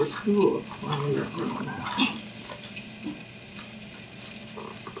school when we were growing up.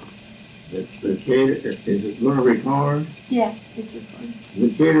 The Cater, is it going to record? Yeah, it's recorded. The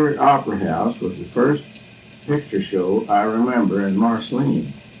Cater Opera House was the first picture show I remember in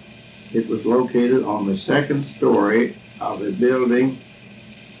Marceline. It was located on the second story of a building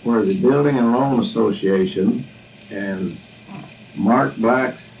where the Building and Loan Association and Mark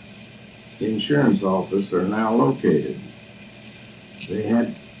Black's insurance office are now located.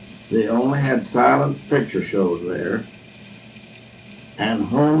 They only had silent picture shows there and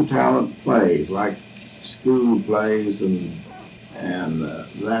home talent plays like school plays and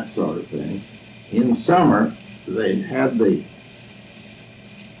that sort of thing. In summer, they had the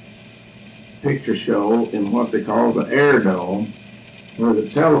picture show in what they call the Air Dome, where the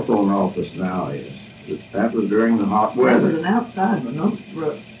telephone office now is. That was during the hot There weather. was an outside one, no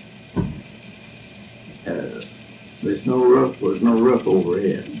roof. There's no roof. There's no roof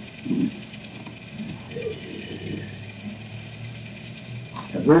overhead.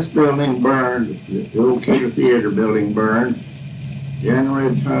 This building burned. The old Cater Theater building burned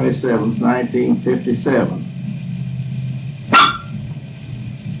January 27th, 1957.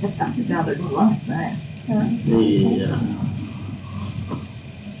 Now there's a lot of that.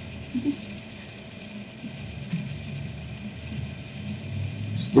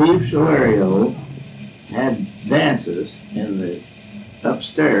 Steve Shalerio had dances in the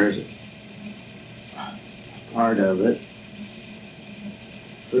upstairs part of it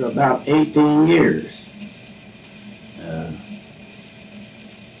for about 18 years.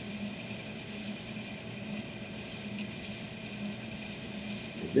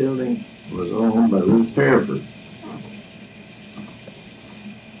 The building was owned by Ruth Fairford.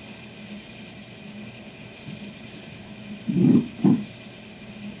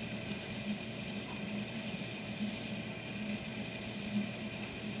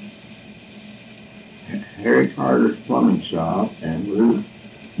 Harry Carter's plumbing shop and Ruth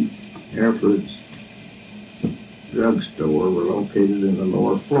Fairford's drugstore were located in the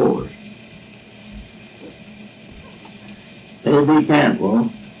lower floors. A.B.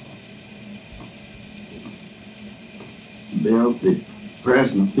 Cantwell built the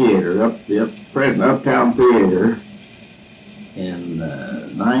present theater, the present Uptown Theater in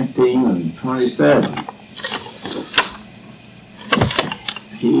 1927.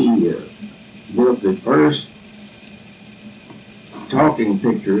 He built the first talking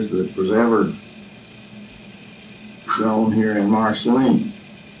pictures that was ever shown here in Marceline.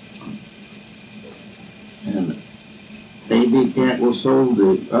 And A.B. Cantwell sold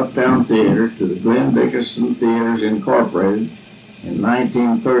the Uptown Theater to the Glenn Dickinson Theaters Incorporated in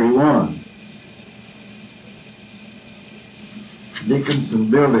 1931. Dickinson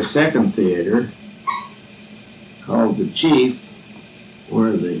built a second theater called The Chief,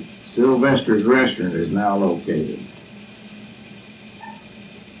 where the Sylvester's Restaurant is now located.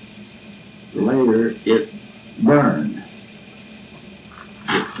 Later, it burned.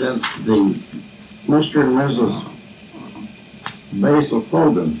 The Mr. and Mrs. Basil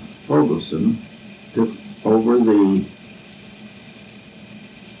Fogelson took over the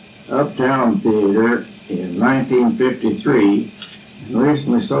Uptown Theater in 1953 and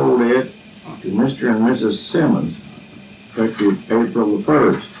recently sold it to Mr. and Mrs. Simmons, effective April the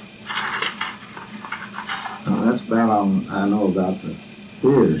 1st. Now, that's about all I know about the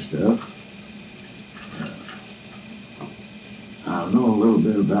theater stuff. I know a little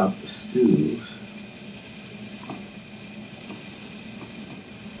bit about the schools.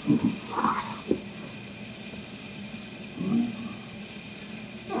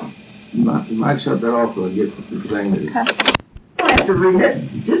 You might shut that off till I get the thing. You don't have to read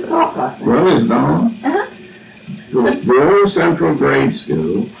it, just talk like that. Well, it's gone. The old Central Grade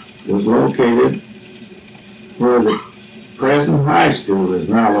School was located where the present high school is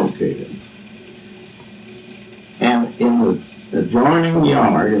now located. And in the adjoining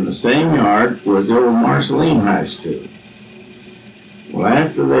yard, in the same yard, was the old Marceline High School. Well,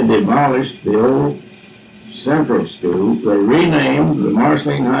 after they demolished the old Central School, they renamed the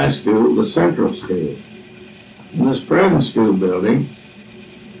Marceline High School the Central School. And this present school building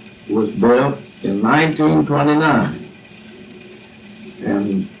was built in 1929.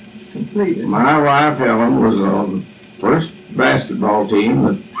 And Completed. my wife, Helen, was on the first basketball team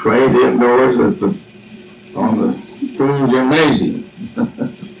that played indoors on the school gymnasium.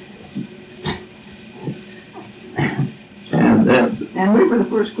 And we were the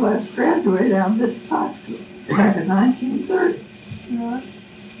first class to graduate out of this high school back in 1930.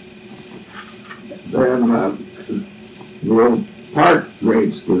 Then the old Park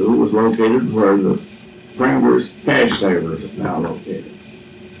Grade School was located where the Pringles Cash Savers is now located.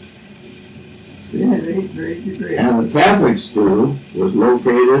 the 8th grade to grade. And the Catholic school was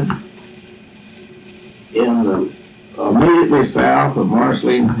located in the immediately south of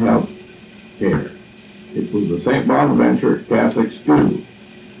Marceline Health Care. It was the St. Bonaventure Catholic School.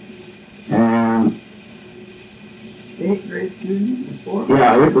 And 8th grade students and 4th?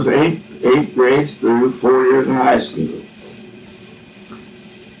 yeah, it was eight grades through 4 years of high school.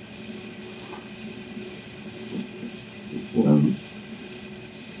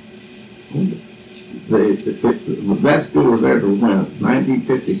 That school was there till when?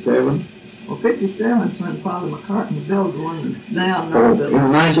 1957? Well, 57 is when Father McCartney built the one that's now Oh, known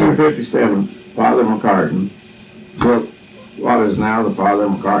in 1957, Father McCartan built what is now the Father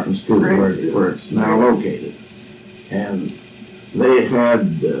McCartan School, where it's now located. And they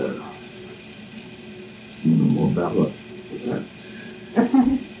had, more about what?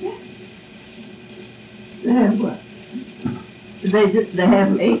 They have what? They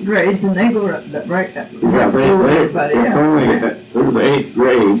have 8 grades and they go up the break up. Yeah, everybody it's else. only through the 8th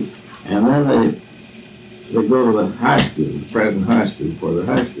grade, and then they go to the high school, the present high school, for their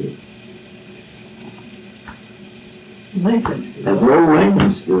high school. Lincoln And School. the old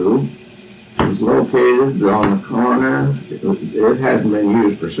Lincoln School is located on the corner, it hasn't been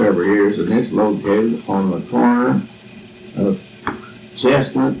used for several years, and it's located on the corner of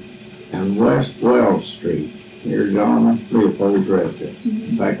Chestnut and West Wells Street, near John Leopold's residence.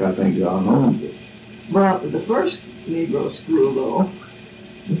 In fact, I think John owns it. Well, the first Negro school, though,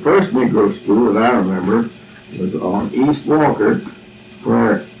 The first Negro school that I remember was on East Walker,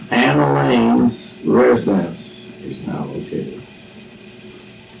 where Anna Lane's residence is now located.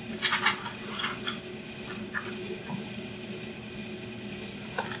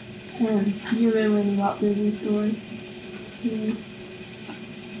 Do you remember the Walt Disney story? Yeah.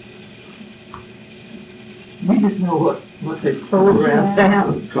 we just know what they told around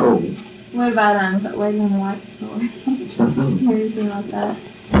town. So, What about the Lady in the White story? Hear anything like that?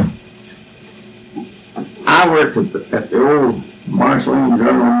 I worked at the old Marceline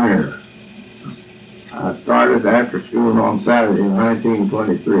Journal Mirror. I started after school on Saturday in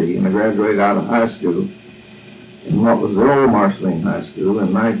 1923, and I graduated out of high school in what was the old Marceline High School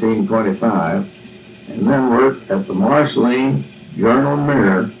in 1925, and then worked at the Marceline Journal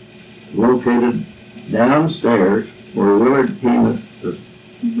Mirror, located downstairs where Willard Keenest has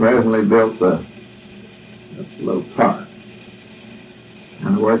presently built the little park.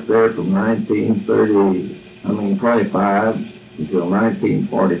 And I worked there from 25 until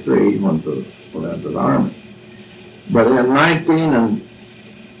 1943 when I went to the Army. But in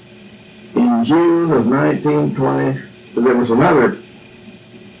June of 1920, there was another,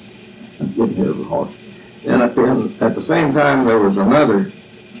 I'm getting hit of a horse. And at the same time, there was another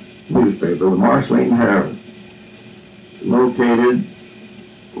newspaper, the Marceline Herald, located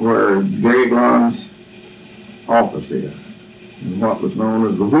where Gary Glon's office is, in what was known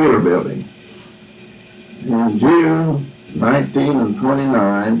as the Wheeler Building. In June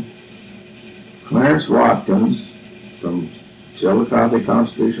 1929, Clarence Watkins from Chillicothe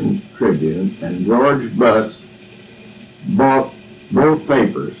Constitution Tribune and George Butts bought both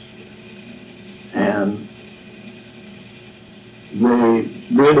papers, and they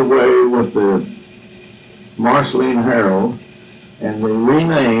did away with the Marceline Herald, and they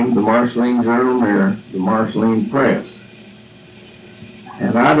renamed the Marceline Journal Mirror the Marceline Press.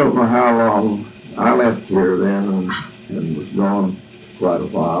 And I don't know how long I left here then and was gone quite a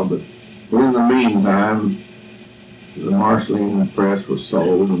while, but in the meantime, the Marceline Press was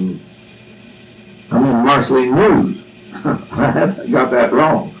sold, and Marceline News. I got that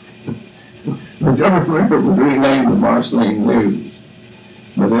wrong. The Journal Mirror was renamed the Marceline News,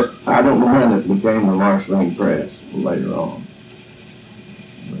 but I don't know when it became the Marceline Press later on.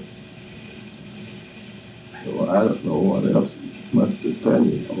 So I don't know what else much to tell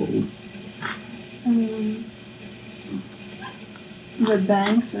you. The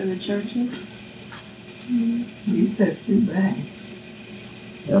banks or the churches? We used to have 2 banks.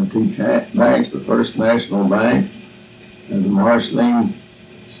 Have 2 banks, the First National Bank and the Marceline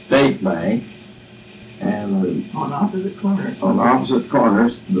State Bank. And On opposite corners. on opposite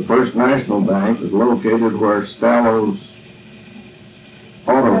corners, the First National Bank is located where Stallo's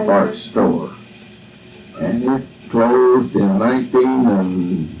auto parts store. And it closed in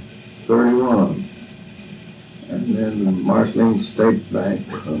 1931. And then the Marceline State Bank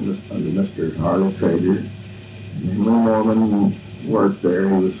was under Mr. Harley Trader. And Lou Norman worked there.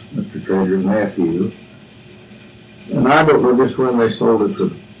 He was Mr. Trader's nephew. And I don't know just when they sold it to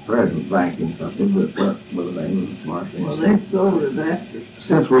the present banking company, but what was the name of Marceline Well, State? they sold it after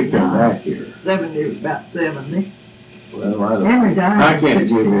Since we came back here. 70, about 70. Well, Every dime. I can't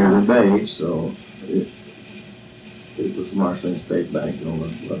give you $69. the date, so It was Marceline State Bank, no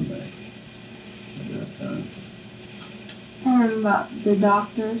one Blood Bank at that time. And about the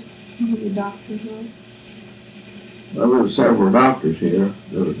doctors, who the doctors were. Well, there were several doctors here.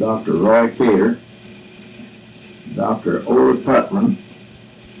 There was Dr. Roy Cater, Dr. Ola Putman,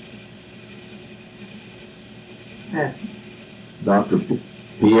 Yes. Dr.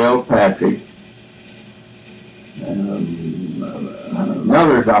 P.L. Patrick, and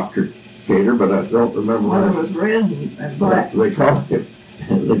another Dr. Cater, but I don't remember Well, there what. was red and black. They called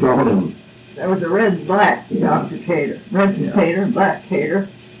him. There was a red and black Yeah. Dr. Cater. Red Yeah. Cater and black Cater,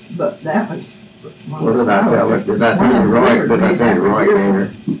 but that was. What did I tell it? Did I tell you Roy? Did I tell you Roy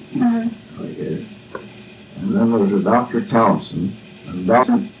Cater? Okay. And then there was a Dr. Thompson, and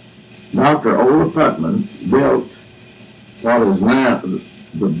Dr. Ola Putman built what is now the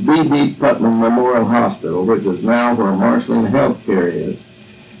B.B. Putman Memorial Hospital, which is now where Marceline Healthcare is.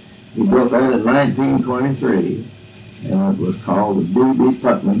 He built that in 1923, and it was called the B.B.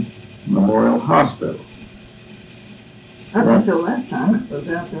 Putman Memorial Hospital. Up until that time, it was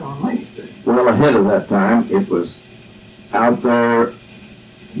out there on Lake Street. Well, ahead of that time, it was out there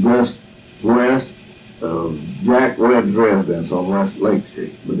just west of Jack Webb's residence on West Lake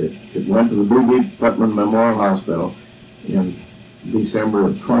Street. But it went to the B.B. Putman Memorial Hospital in December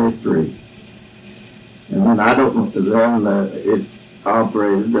of 23. And then I don't know, then it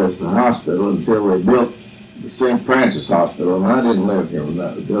operated as a hospital until they built the St. Francis Hospital. And I didn't live here when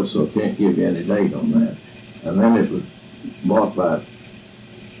that was built, so I can't give you any date on that. And then it was bought by,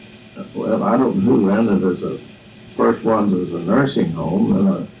 well, I don't know who ran it as a, first one was a nursing home,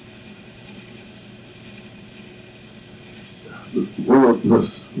 and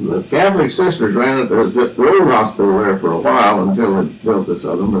the Catholic sisters ran it as the old hospital there for a while until they built this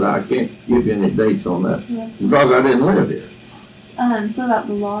other one, but I can't give you any dates on that because I didn't live here. So about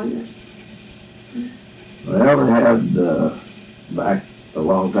the lawyers. Well, they had, back a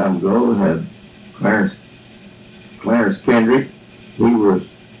long time ago, they had Clarence Kendrick. He was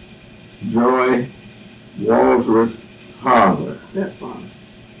Joy Walsworth's father. That father.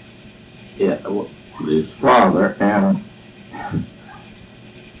 Yeah, his father, and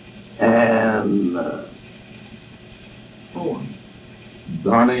Owen.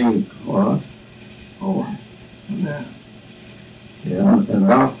 Donnie, what? Owen. Yeah. Yeah,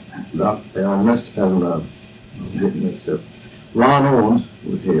 and I'm getting mixed up. Ron Owens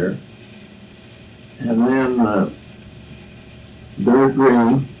was here. And then Dirk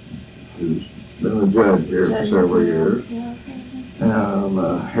Green, who's been a judge here for several years. And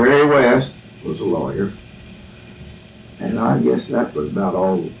Harry West was a lawyer. And I guess that was about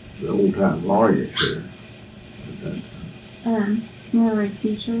all the old-time lawyers here. You were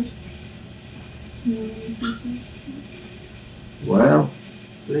teachers? Well,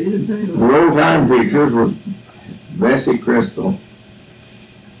 The the old-time teachers was Bessie Crystal,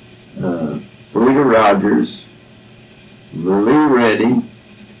 Rita Rogers, Lee Redding,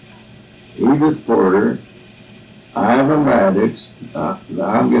 Edith Porter, Ivan Maddox.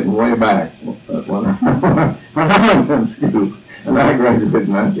 I'm getting way back when I was in school, and I graduated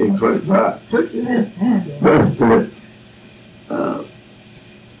in 1925. Took you in hand. But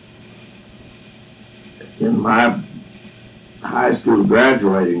in my high school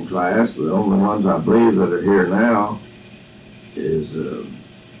graduating class, the only ones I believe that are here now is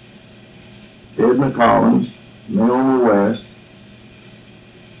Edna Collins, Naomi West,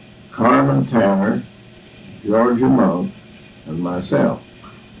 Carmen Tanner, Georgia Monk, and myself.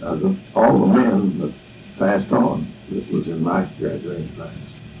 All the men that passed on that was in my graduating class.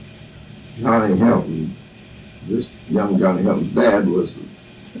 Johnny Hilton, this young Johnny Hilton's dad was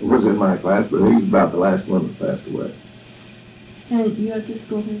in my class, but he's about the last one that passed away. And you went to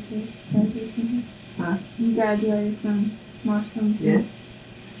school here too? Graduated from here? Huh? You graduated from Marshall? Yes.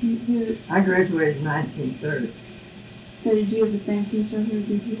 Who, I graduated in 1930. so did you have the same teacher, or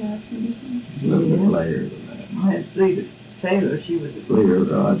did you have somebody? A little bit later than that. I had Rita Taylor. She was Later,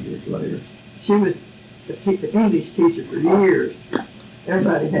 Rogers later. She was the English teacher for years.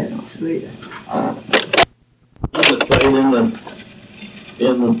 Everybody had Rita. I just played in the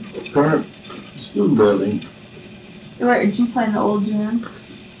current school building. Wait, did you play in the old gym?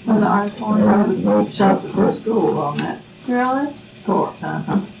 Or the auditorium? I was shot before school on that Really? court. That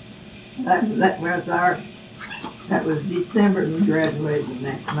was December, and we graduated the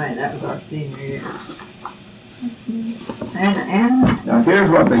next May. That was our senior year. And Now here's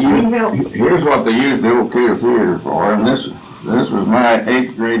what they used the old Peter Theater for, and this was my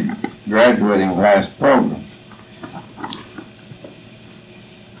 8th grade graduating class program.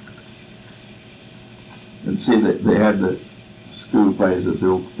 And see that they had the school plays at the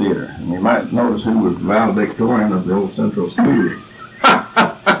old theater. And you might notice who was valedictorian of the old Central School. I'm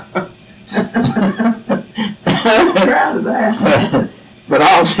proud of that. But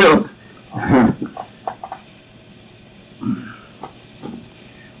also,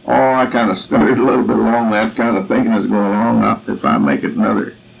 I kind of started a little bit along that kind of thinking as going along. If I make it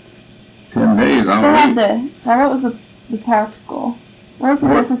another 10 days, They I'll had leave. what was the park school? What was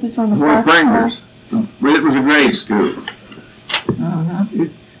the difference between the We're park school? Pringers. It was a grade school. Uh-huh.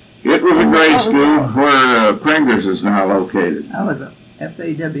 It was a grade What was school that? where Pringers is now located. I was a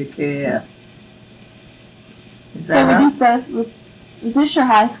FAWKF. Is So that were right? these both, was this your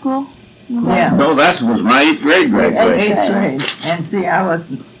high school? Yeah. No, that was my 8th grade Eighth graduation. 8th grade. And see, I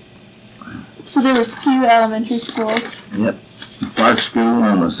wasn't. So there was 2 elementary schools, Park School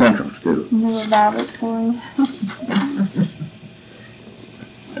and the Central School. and they were valedictorian.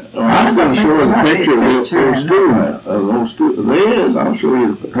 Well, I'm going to show you the picture of the old school. There is. I'll show you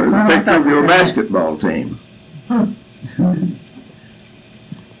the picture of your basketball team.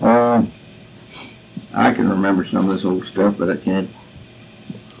 I can remember some of this old stuff, but I can't.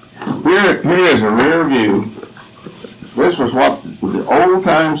 Here is a rear view. This was what the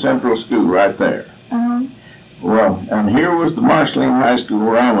old-time Central School right there. Well, and here was the Marceline High School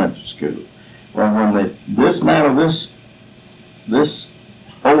where I went to school. Well, when they dismantled this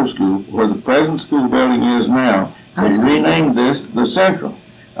old school, where the present school building is now, they renamed this the Central.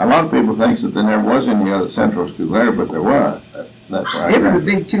 A lot of people think that there never was any other Central School there, but there was. That's right. It was a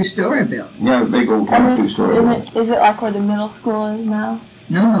big 2-story building. Yeah, a big old And 2-story is building. it like where the middle school is now?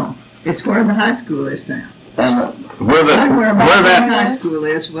 No, it's where the high school is now. And Right where my that high school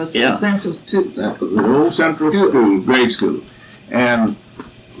is was Yeah. the Central Two. that was the old Central School, grade school. And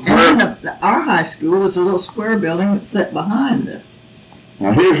And then our high school was a little square building that sat behind it.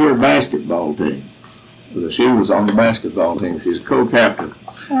 now here's her basketball team. She was on the basketball team. She's a co-captain.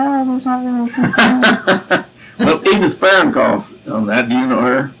 Oh, there's not really Well, Edith Farrenkoff on that. Do you know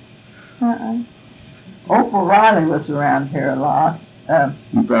her? Oprah Riley was around here a lot.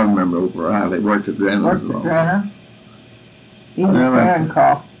 You probably remember Oprah Riley. Worked at Drennan. Worked at Drennan. Edith Yeah,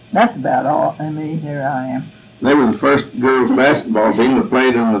 Farrenkoff. That's about all. I mean, here I am. They were the first girls basketball team that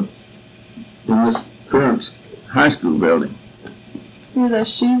played in this current high school building. Yeah, those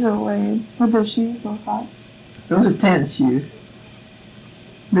shoes are weird. What those shoes look like? Those are tennis shoes.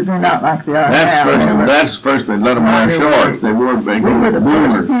 But they're not like they are That's now. first they let them wear shorts. They wore big We were the first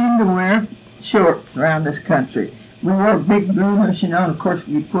boomers. team to wear shorts around this country. We wore big boomers, and of course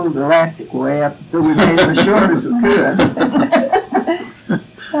we pulled the elastic way up, so we made them as short as we could.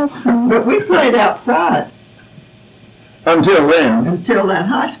 That's cool. But we played outside Until then, until that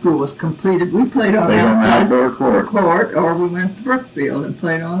high school was completed. We played on they on the outside outdoor court. or we went to Brookfield and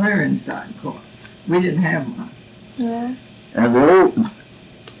played on their inside court. We didn't have one. Yeah. And the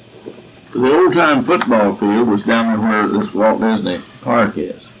old time football field was down there where this Walt Disney Park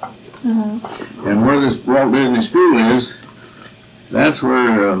is. And where this Walt Disney School is, that's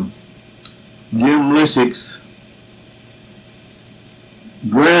where Jim Lissack's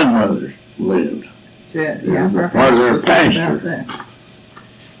grandmother lived. Yeah, was her part of their house was about pasture.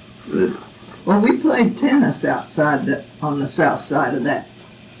 that. Well, we played tennis outside on the south side of that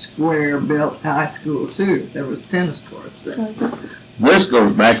square-built high school, too. There was tennis courts there. This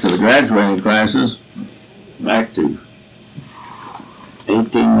goes back to the graduating classes, back to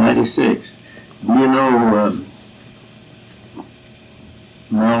 1896. Do you know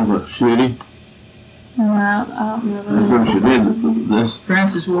Melva Shooty? No, I don't That's really. what she did this.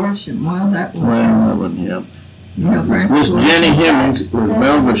 Francis Worsham, well, that was... Well, that wasn't him. You know, This Francis Worsham. Jenny Hemmings was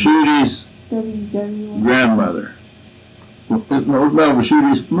Melva Shooty's WW. grandmother. No, Melva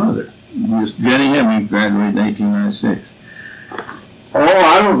Shooty's mother. This Jenny Hemmings graduated in 1896. Oh,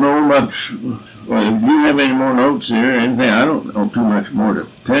 I don't know much. Well, if you have any more notes here or anything, I don't know too much more to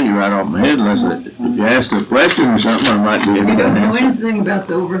tell you right off my head unless if you ask a question or something, I might be able You to don't know answer. anything about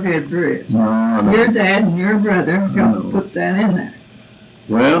the overhead bridge. No, I don't. Your dad and your brother helped No. put that in there.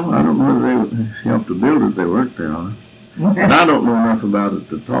 Well, I don't know if they helped to build it. They worked there on it. But I don't know enough about it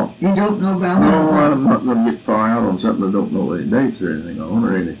to talk. You don't know about No, that? I'm not going to get far out on something I don't know any dates or anything on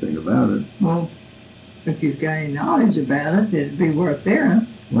or anything about it. Well, if you've got any knowledge about it, it'd be worth hearing.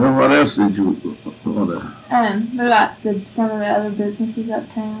 Well, what else did you want to... What about some of the other businesses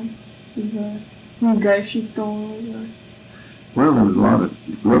uptown? Is there any grocery stores or? Well, there was a lot of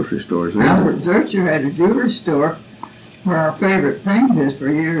grocery stores there. Albert Zurcher had a jewelry store where our favorite things is for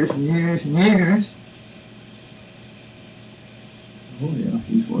years and years and years. Oh, yeah,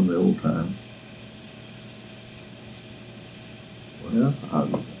 he's one of the old time. Well,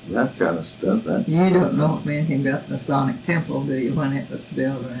 that kind of stuff. That You don't know anything about the Masonic Temple, do you, when it was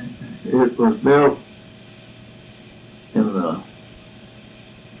built or anything? it was built in the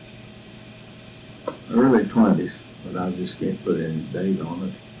early 20s, but I just can't put any date on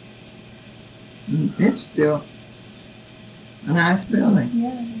it. It's still a nice building.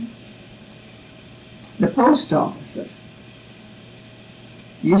 Yeah. The post offices.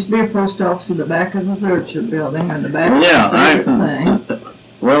 Used to be a post office at the back of the Zurcher building, and the back Yeah, of the thing.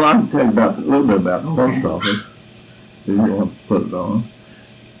 Well, I can tell you a little bit about the Okay. post office. Do you want to put it on?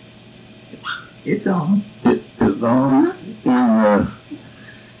 It's on. It is on in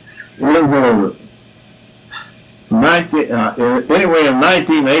anyway, in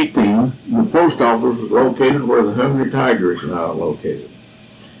 1918, the post office was located where the Hungry Tiger is now located.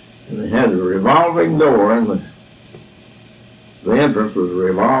 And they had a revolving door, and the entrance was a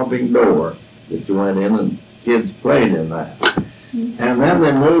revolving door that you went in, and kids played in that. And then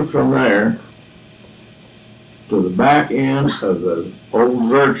they moved from there to the back end of the old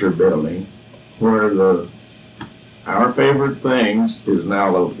Zurcher building, where Our Favorite Things is now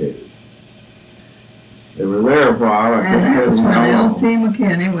located. They were there a while. I And can't that tell was you when how L.T. long.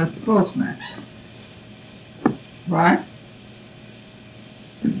 McKinney was the postmaster. Right?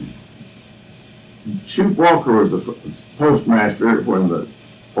 Shoot Walker was the postmaster when the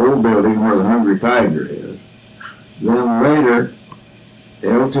old building where the Hungry Tiger is. Then later,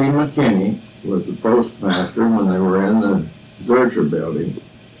 L.T. McKinney was the postmaster when they were in the Zurcher building,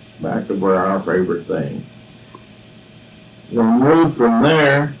 back of where Our Favorite Thing. They moved from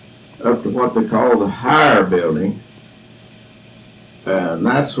there up to what they call the higher building, and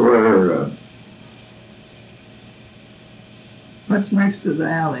that's where What's next to the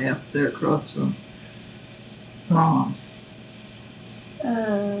alley up there across from Mom's?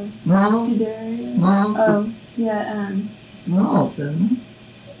 Malls? Adair. Malls? Oh, yeah, Malls, isn't it?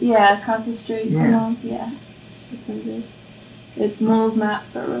 yeah, across the street. Yeah. Yeah. That's what it is. It's Mole's Map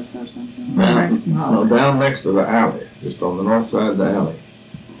Service or something. down next to the alley, just on the north side of the alley.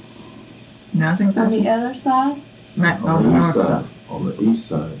 No, I think On that's the other side? on the north side. On the east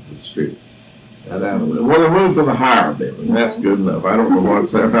side of the street. That alley. Well, they moved to the higher building. That's good enough. I don't know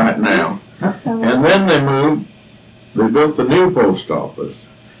what's there right now. And then they built the new post office.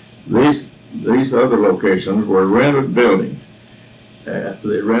 These other locations were rented buildings.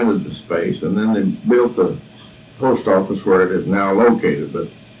 They rented the space, and then they built the post office where it is now located. But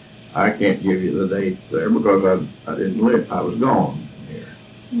I can't give you the date there because I didn't live. I was gone here.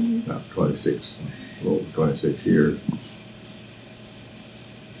 About 26 years.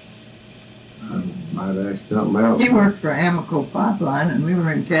 I might ask something else. He worked for Amico Pipeline, and we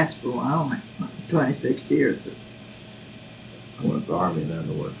were in Casper, Wyoming, 26 years. I went to the Army and then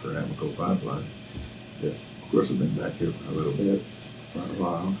I worked for Amico Pipeline. Yeah, of course, I've been back here for a little bit, quite a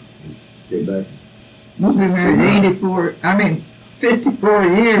while. Get back. We'll be married 54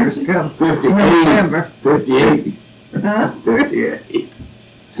 years come 58. November. 58. Huh? 58.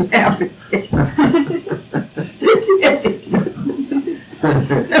 Yeah, 58.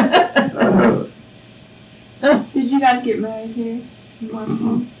 Did you guys get married here in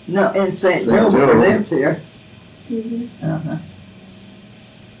Marshall? No, in St. St. Joe, we Joe. lived here. Did you? Uh-huh.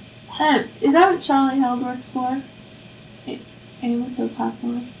 Is that what Charlie Held worked for? Amico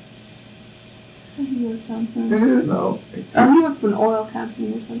Pipeline? He worked something. No. Oh, he worked for an oil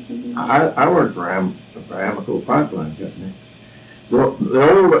company or something. didn't he? I worked for Amico Pipeline Company.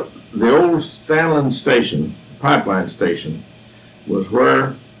 The old Stanlin station, pipeline station, was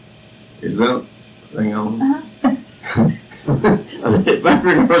where, is that thing on?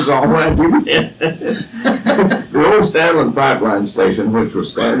 Battery was all right. The old Stanlin pipeline station, which was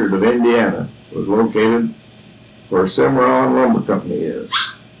standard of Indiana, was located where Cimarron Lumber Company is.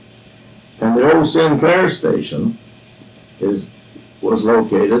 And the old Sinclair station was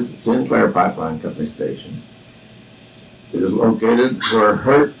located, Sinclair Pipeline Company station, is located where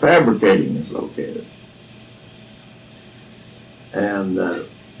Hurt Fabricating is located. And I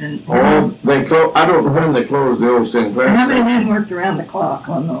don't know when they closed the old Sinclair How many station. men worked around the clock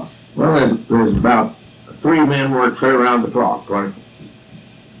on those? Well, there's about 3 men work clear around the clock,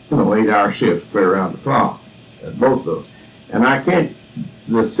 8-hour shifts clear around the clock, at both of those. And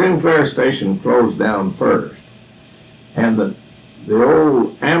the Sinclair station closed down first. And the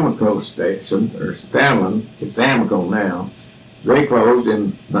old Amico station, or Stanlin, it's Amico now, they closed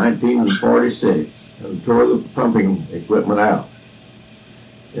in 1946 and tore the pumping equipment out.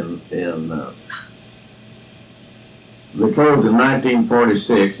 They closed in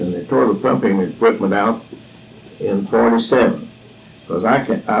 1946 and they tore the pumping equipment out in 47. Because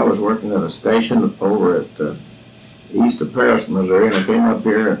I was working at a station over at east of Paris, Missouri, and I came up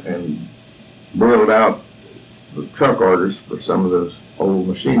here and boiled out the truck orders for some of those old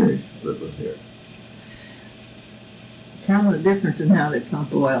machinery that was here. Tell them the difference in how they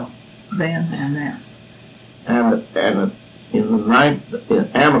pump oil then and now. And in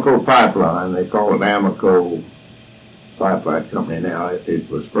Amoco Pipeline, they call it Amoco Pipeline Company now. It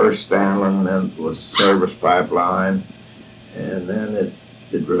was first Stanlin, then it was Service Pipeline, and then it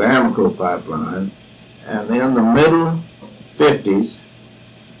was Amoco Pipeline. And in the middle 50s,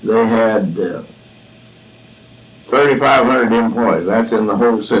 they had 3,500 employees. That's in the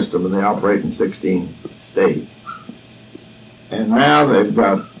whole system, and they operate in 16 states. And now they've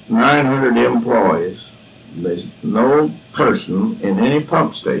got 900 employees. There's no person in any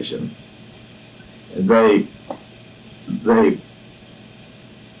pump station. They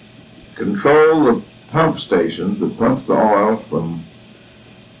control the pump stations that pump the oil from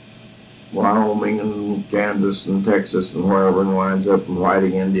Wyoming and Kansas and Texas and wherever, and winds up in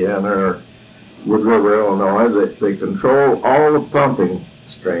Whiting, Indiana, or Wood River, Illinois. They control all the pumping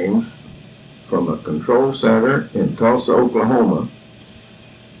streams from a control center in Tulsa, Oklahoma,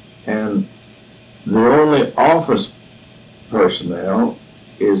 and the only office personnel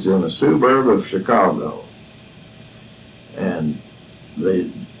is in a suburb of Chicago. And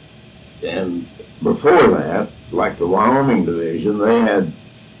before that, like the Wyoming division, they had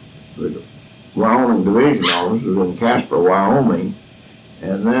the Wyoming division office was in Casper, Wyoming,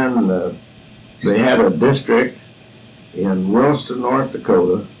 and then they had a district in Williston, North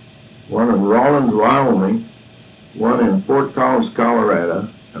Dakota, one in Rawlins, Wyoming, one in Fort Collins, Colorado,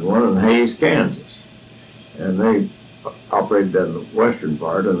 and one in Hays, Kansas. And they operated in the western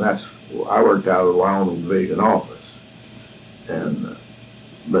part, and I worked out of the Wyoming division office. And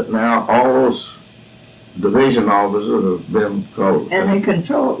but now all those division offices have been closed. And they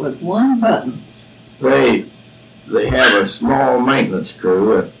control it with one button. They have a small maintenance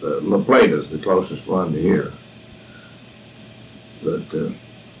crew at La Plata's, the closest one to here. But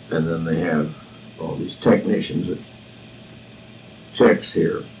and then they have all these technicians that checks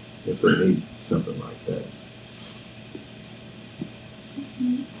here if they need something like that.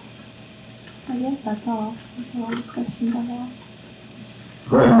 I guess that's all. That's all the questions I have.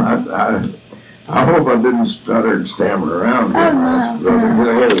 Well, I hope I didn't stutter and stammer around. Oh, no.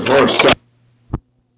 I had a horse.